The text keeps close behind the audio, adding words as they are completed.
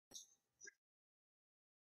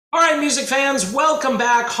right, music fans, welcome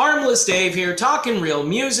back. Harmless Dave here, talking real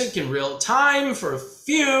music in real time for a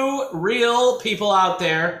few real people out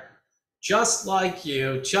there, just like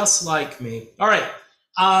you, just like me. All right,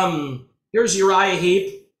 here's Uriah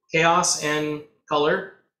Heep, Chaos and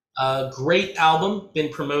Color. Great album, been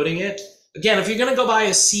promoting it. Again, if you're going to go buy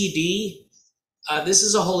a CD, this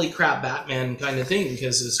is a holy crap Batman kind of thing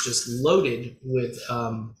because it's just loaded with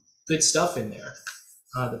good stuff in there.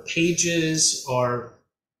 The pages are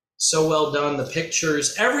so well done. The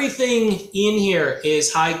pictures, everything in here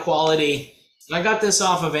is high quality. And I got this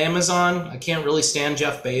off of Amazon. I can't really stand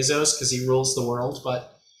Jeff Bezos because he rules the world,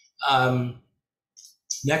 but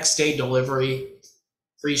next day delivery,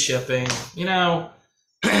 free shipping, you know,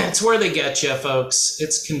 it's where they get you, folks.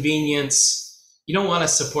 It's convenience. You don't want to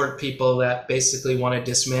support people that basically want to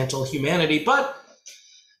dismantle humanity, but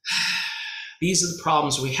these are the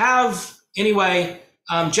problems we have. Anyway,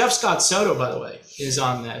 Jeff Scott Soto, by the way, is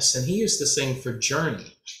on this, and he used to sing for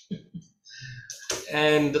Journey.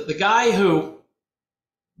 And the guy who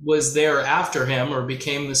was there after him, or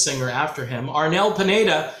became the singer after him, Arnel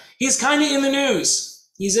Pineda, he's kind of in the news.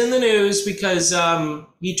 He's in the news because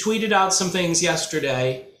he tweeted out some things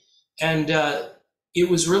yesterday, and it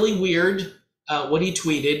was really weird what he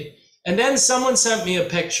tweeted. And then someone sent me a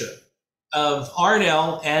picture of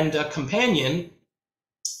Arnel and a companion,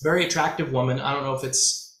 very attractive woman. I don't know if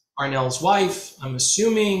it's Arnel's wife. I'm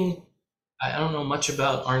assuming. I don't know much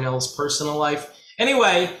about Arnel's personal life.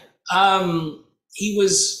 Anyway, he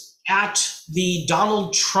was at the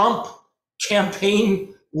Donald Trump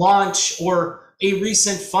campaign launch or a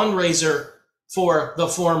recent fundraiser for the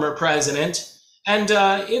former president. And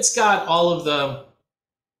it's got all of the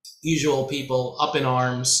usual people up in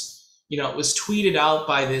arms. You know, it was tweeted out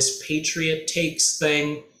by this Patriot Takes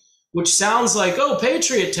thing, which sounds like, oh,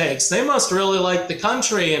 Patriot Takes, they must really like the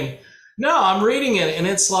country. And no, I'm reading it, and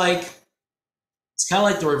it's like, it's kind of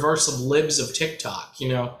like the reverse of libs of TikTok, you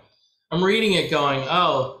know. I'm reading it going,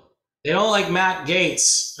 oh, they don't like Matt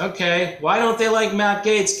Gaetz. Okay, why don't they like Matt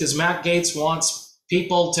Gaetz? Because Matt Gaetz wants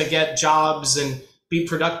people to get jobs and be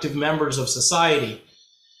productive members of society.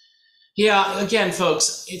 Yeah, again,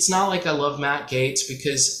 folks, it's not like I love Matt Gaetz,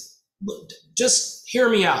 because just hear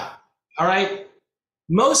me out, all right?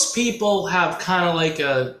 Most people have kind of like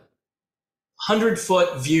a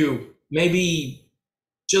 100-foot view, maybe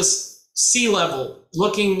just sea level,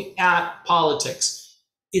 looking at politics.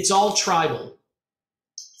 It's all tribal.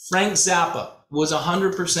 Frank Zappa was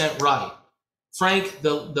 100% right. Frank,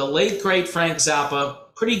 the late, great Frank Zappa,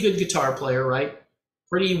 pretty good guitar player, right?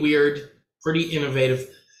 Pretty weird, pretty innovative.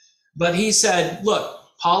 But he said, look,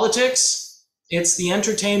 politics, it's the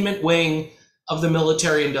entertainment wing of the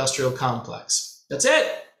military-industrial complex. That's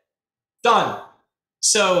it. Done.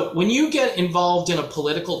 So when you get involved in a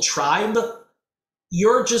political tribe,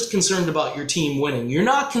 you're just concerned about your team winning. You're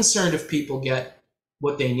not concerned if people get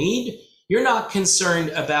what they need. You're not concerned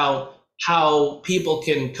about how people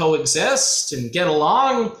can coexist and get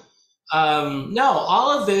along. No,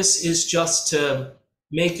 all of this is just to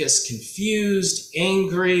make us confused,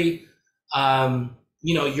 angry.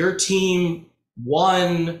 You know, your team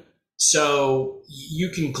won, so you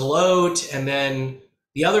can gloat, and then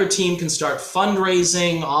the other team can start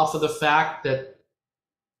fundraising off of the fact that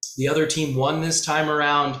the other team won this time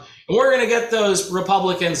around. And we're going to get those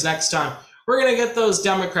Republicans next time. We're going to get those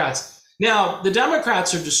Democrats. Now, the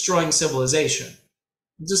Democrats are destroying civilization.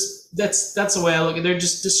 Just that's the way I look at it. They're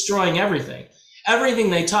just destroying everything. Everything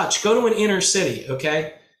they touch. Go to an inner city,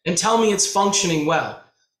 okay? And tell me it's functioning well.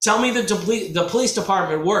 Tell me the police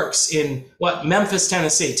department works in, what, Memphis,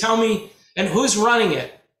 Tennessee. Tell me, and who's running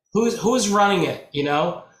it? Who's running it, you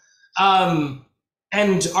know?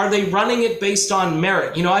 And are they running it based on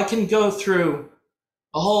merit? You know, I can go through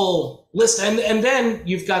a whole list. And then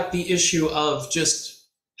you've got the issue of just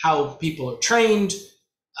how people are trained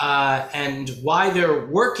and why they're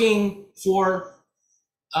working for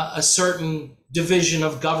a certain division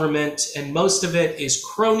of government. And most of it is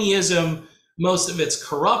cronyism. Most of it's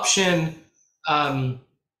corruption. We're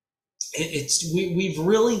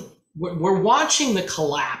watching the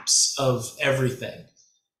collapse of everything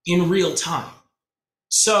in real time.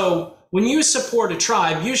 So when you support a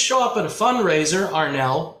tribe, you show up at a fundraiser,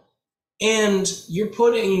 Arnel, and you're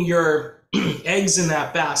putting your eggs in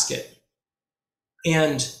that basket.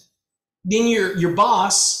 And then your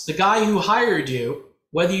boss, the guy who hired you,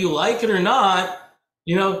 whether you like it or not,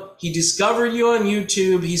 you know, he discovered you on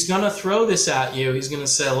YouTube. He's going to throw this at you. He's going to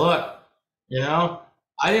say, look, you know,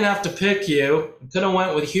 I didn't have to pick you. I could have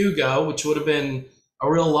went with Hugo, which would have been a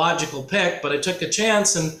real logical pick, but I took a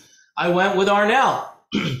chance and I went with Arnel.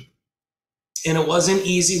 And it wasn't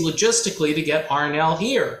easy logistically to get Arnel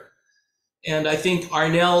here. And I think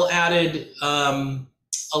Arnel added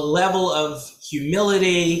a level of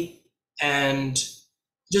humility and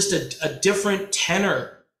just a different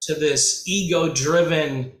tenor to this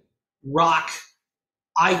ego-driven rock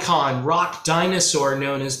icon, rock dinosaur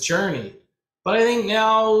known as Journey. But I think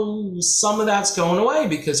now some of that's going away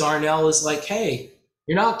because Arnel is like, hey,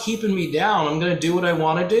 you're not keeping me down. I'm going to do what I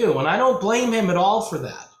want to do. And I don't blame him at all for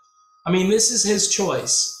that. I mean, this is his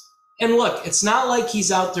choice. And look, it's not like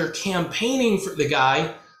he's out there campaigning for the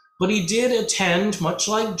guy, but he did attend, much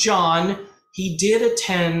like John, he did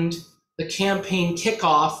attend the campaign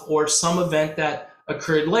kickoff or some event that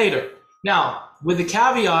occurred later. Now, with the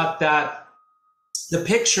caveat that the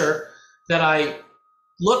picture that I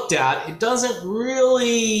looked at, it doesn't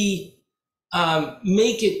really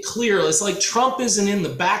make it clear. It's like Trump isn't in the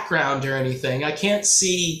background or anything. I can't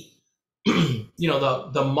see,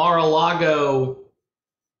 the Mar-a-Lago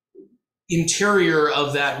interior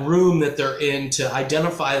of that room that they're in to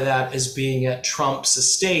identify that as being at Trump's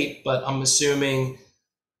estate, but I'm assuming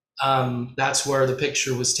that's where the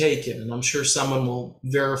picture was taken. And I'm sure someone will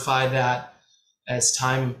verify that as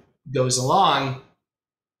time goes along.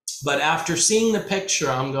 But after seeing the picture,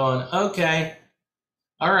 I'm going, okay,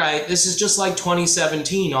 all right, this is just like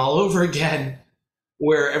 2017 all over again,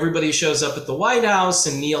 where everybody shows up at the White House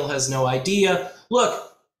and Neal has no idea.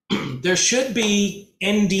 Look, there should be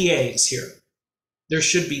NDAs here. There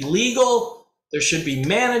should be legal, there should be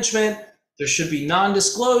management, there should be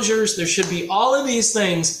non-disclosures, there should be all of these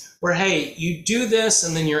things where, hey, you do this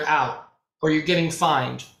and then you're out, or you're getting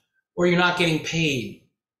fined, or you're not getting paid.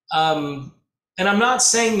 And I'm not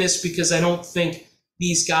saying this because I don't think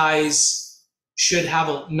these guys should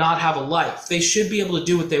not have a life. They should be able to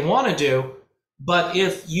do what they want to do. But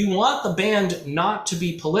if you want the band not to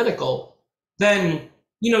be political, then,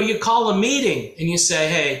 you call a meeting and you say,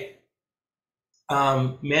 hey,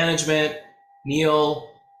 management, Neal,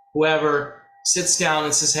 whoever sits down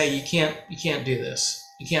and says, hey, you can't do this.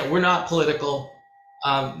 We're not political.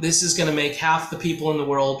 This is going to make half the people in the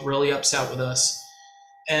world really upset with us.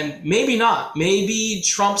 And maybe not. Maybe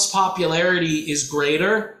Trump's popularity is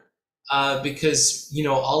greater because,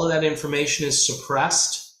 all of that information is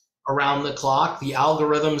suppressed around the clock. The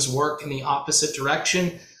algorithms work in the opposite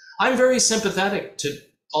direction. I'm very sympathetic to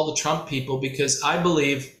all the Trump people because I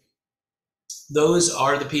believe those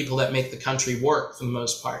are the people that make the country work for the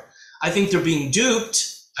most part. I think they're being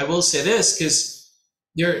duped. I will say this because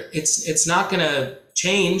it's not going to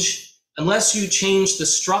change unless you change the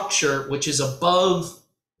structure, which is above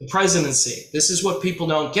the presidency. This is what people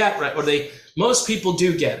don't get, right? Or most people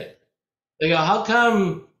do get it. They go, how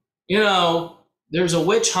come, there's a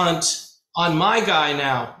witch hunt on my guy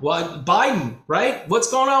now? What, Biden, right? What's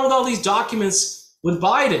going on with all these documents with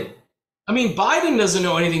Biden? I mean, Biden doesn't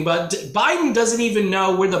know anything, but Biden doesn't even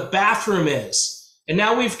know where the bathroom is. And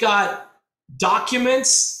now we've got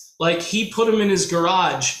documents like he put them in his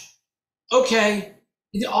garage. Okay,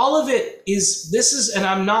 all of it is, and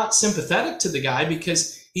I'm not sympathetic to the guy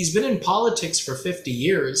because he's been in politics for 50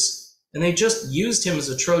 years and they just used him as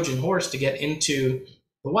a Trojan horse to get into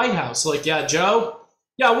the White House. Like, yeah, Joe?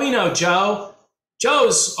 Yeah, we know Joe.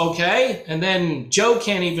 Joe's okay. And then Joe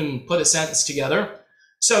can't even put a sentence together.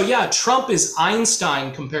 So yeah, Trump is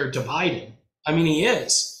Einstein compared to Biden. I mean, he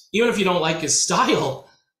is. Even if you don't like his style,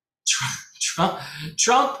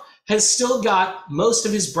 Trump has still got most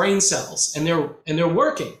of his brain cells and they're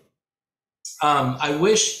working. I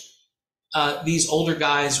wish these older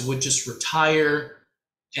guys would just retire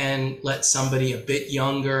and let somebody a bit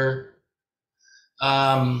younger,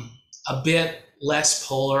 a bit less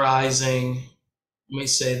polarizing, let me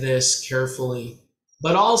say this carefully,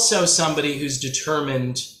 but also somebody who's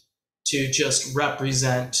determined to just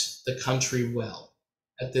represent the country well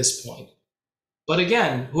at this point. But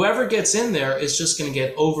again, whoever gets in there is just going to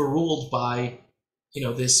get overruled by,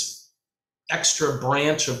 this extra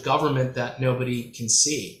branch of government that nobody can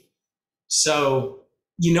see. So,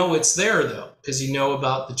 it's there though, because you know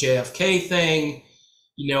about the JFK thing,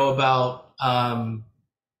 about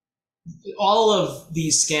all of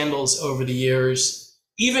these scandals over the years,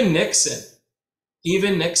 even Nixon,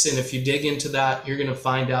 if you dig into that, you're going to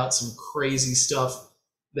find out some crazy stuff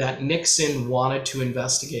that Nixon wanted to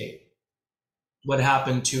investigate what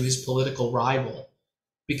happened to his political rival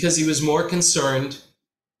because he was more concerned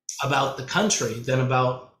about the country than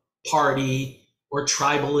about party or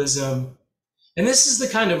tribalism. And this is the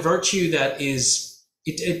kind of virtue that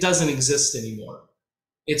it doesn't exist anymore.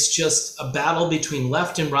 It's just a battle between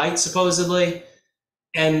left and right, supposedly.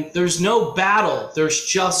 And there's no battle. There's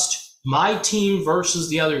just my team versus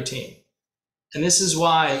the other team. And this is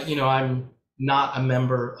why, I'm not a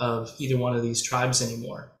member of either one of these tribes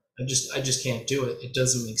anymore. I just can't do it. It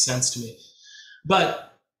doesn't make sense to me. But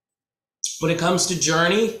when it comes to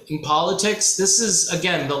Journey in politics, this is,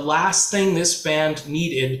 again, the last thing this band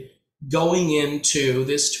needed going into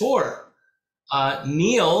this tour.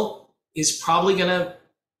 Neal is probably going to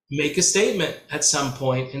make a statement at some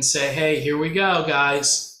point and say, hey, here we go,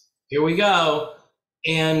 guys. Here we go.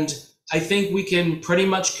 And I think we can pretty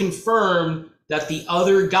much confirm that the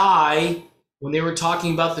other guy, when they were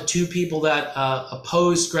talking about the two people that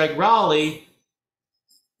opposed Greg Raleigh,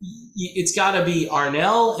 it's got to be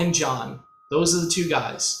Arnel and John. Those are the two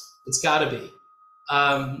guys. It's got to be.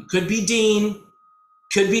 Could be Dean,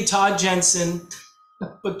 could be Todd Jensen,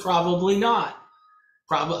 but probably not.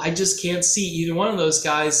 I just can't see either one of those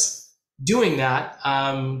guys doing that.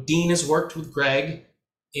 Dean has worked with Greg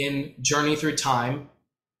in Journey Through Time.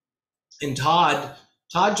 And Todd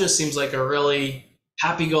just seems like a really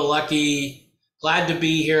happy-go-lucky, glad to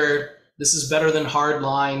be here. This is better than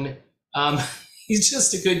Hardline. He's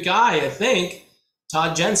just a good guy, I think.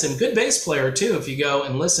 Todd Jensen, good bass player too. If you go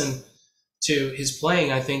and listen to his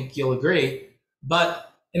playing, I think you'll agree.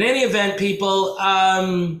 But in any event, people,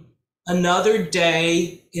 another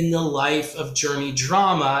day in the life of Journey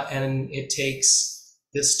drama, and it takes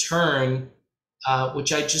this turn,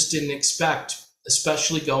 which I just didn't expect,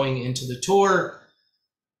 especially going into the tour.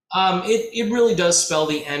 It really does spell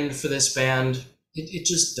the end for this band. It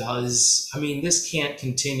just does. I mean, this can't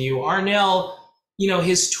continue. Arnel,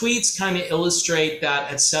 his tweets kind of illustrate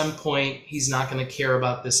that at some point he's not going to care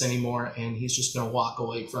about this anymore and he's just going to walk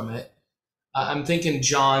away from it. I'm thinking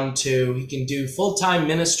John too. He can do full-time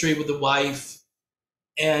ministry with the wife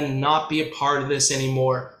and not be a part of this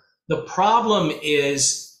anymore. The problem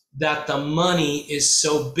is that the money is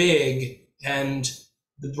so big and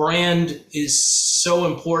the brand is so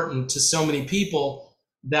important to so many people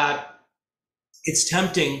that it's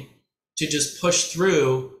tempting to just push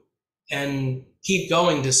through and keep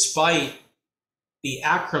going despite the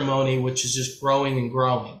acrimony, which is just growing and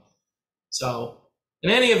growing. So in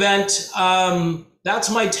any event, that's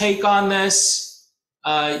my take on this.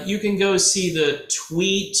 You can go see the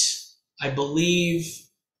tweet, I believe,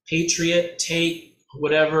 Patriot Take,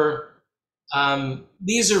 whatever.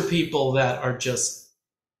 These are people that are just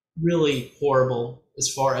really horrible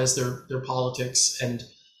as far as their politics. And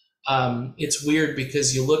it's weird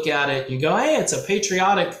because you look at it, you go, hey, it's a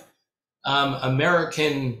patriotic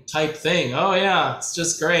American type thing. Oh yeah, it's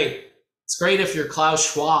just great. It's great if you're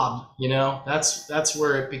Klaus Schwab, that's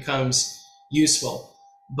where it becomes useful.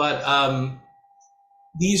 But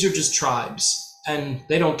these are just tribes and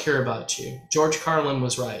they don't care about you. George Carlin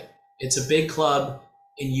was right. It's a big club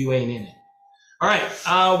and you ain't in it. All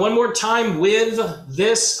right, one more time with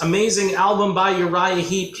this amazing album by Uriah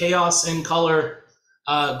Heep, Chaos in Color.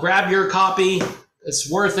 Grab your copy. It's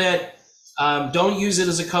worth it. Don't use it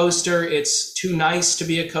as a coaster. It's too nice to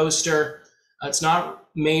be a coaster. It's not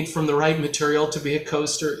made from the right material to be a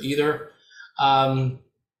coaster either.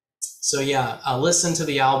 So yeah, listen to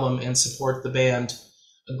the album and support the band.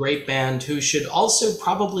 A great band who should also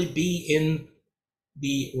probably be in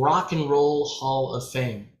the Rock and Roll Hall of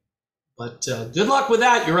Fame. But good luck with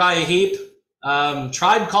that, Uriah Heep.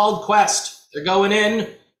 Tribe Called Quest, they're going in.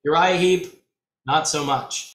 Uriah Heep, not so much.